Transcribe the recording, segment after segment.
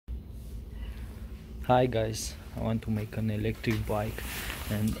Hi guys, I want to make an electric bike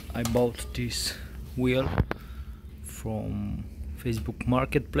and I bought this wheel from Facebook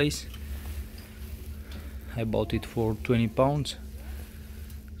Marketplace. I bought it for 20 pounds.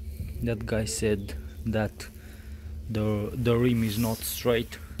 That guy said that the rim is not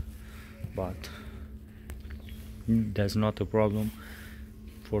straight, but that's not a problem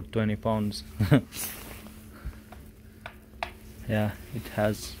for 20 pounds. Yeah, it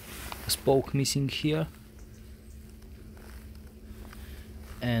has a spoke missing here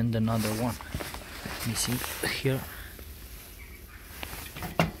and another one missing here.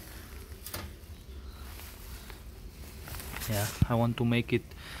 Yeah, I want to make it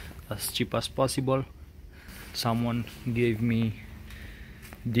as cheap as possible. Someone gave me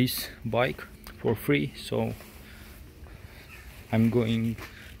this bike for free, so I'm going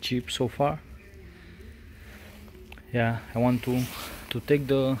cheap so far. Yeah, I want to take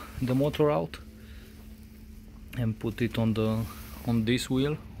the motor out and put it on this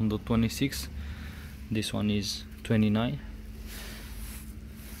wheel, on the 26. This one is 29.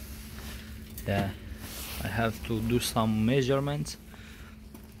 Yeah, I have to do some measurements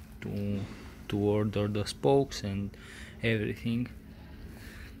to order the spokes and everything,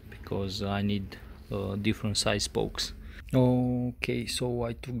 because I need different size spokes. Okay, so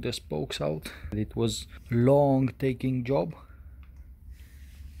I took the spokes out. It was long taking job.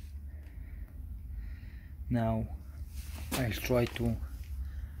 Now I'll try to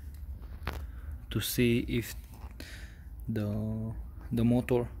see if the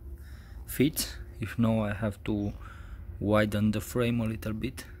motor fits. If no, I have to widen the frame a little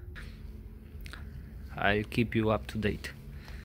bit. I'll keep you up to date.